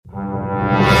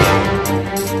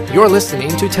You're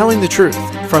listening to Telling the Truth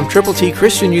from Triple T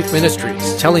Christian Youth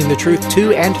Ministries, telling the truth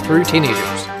to and through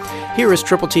teenagers. Here is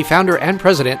Triple T founder and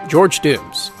president, George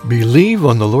Dooms. Believe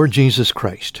on the Lord Jesus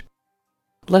Christ.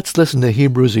 Let's listen to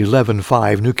Hebrews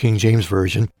 11:5, New King James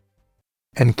Version,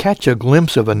 and catch a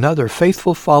glimpse of another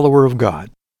faithful follower of God.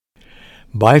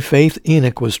 By faith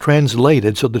Enoch was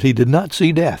translated so that he did not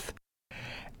see death,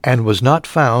 and was not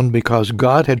found because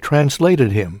God had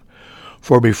translated him.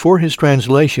 For before his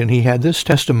translation he had this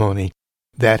testimony,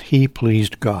 that he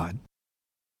pleased God.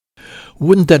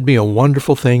 Wouldn't that be a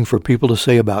wonderful thing for people to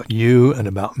say about you and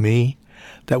about me,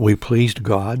 that we pleased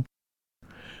God?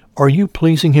 Are you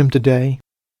pleasing him today?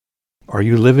 Are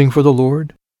you living for the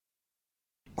Lord?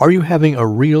 Are you having a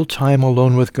real time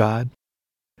alone with God?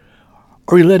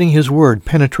 Are you letting his word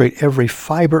penetrate every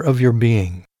fiber of your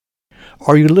being?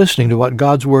 Are you listening to what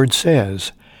God's word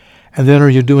says, and then are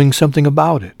you doing something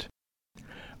about it?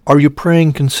 Are you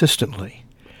praying consistently,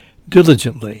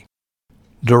 diligently,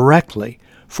 directly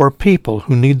for people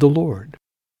who need the Lord?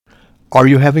 Are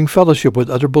you having fellowship with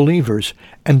other believers,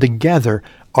 and together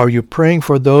are you praying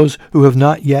for those who have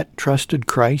not yet trusted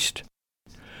Christ?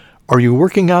 Are you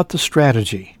working out the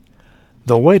strategy,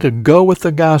 the way to go with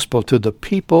the gospel to the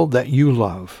people that you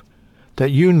love, that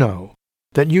you know,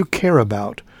 that you care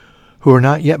about, who are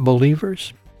not yet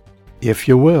believers? If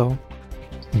you will,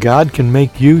 God can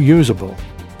make you usable,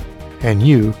 and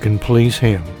you can please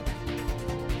him.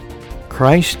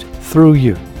 Christ, through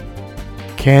you,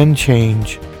 can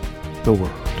change the world.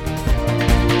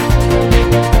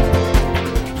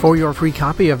 For your free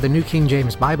copy of the New King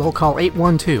James Bible, call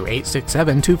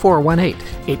 812-867-2418,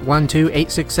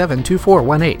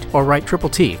 812-867-2418, or write Triple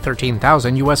T,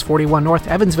 13,000 U.S. 41 North,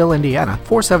 Evansville, Indiana,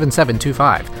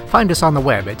 47725. Find us on the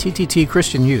web at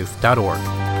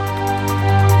tttchristianyouth.org.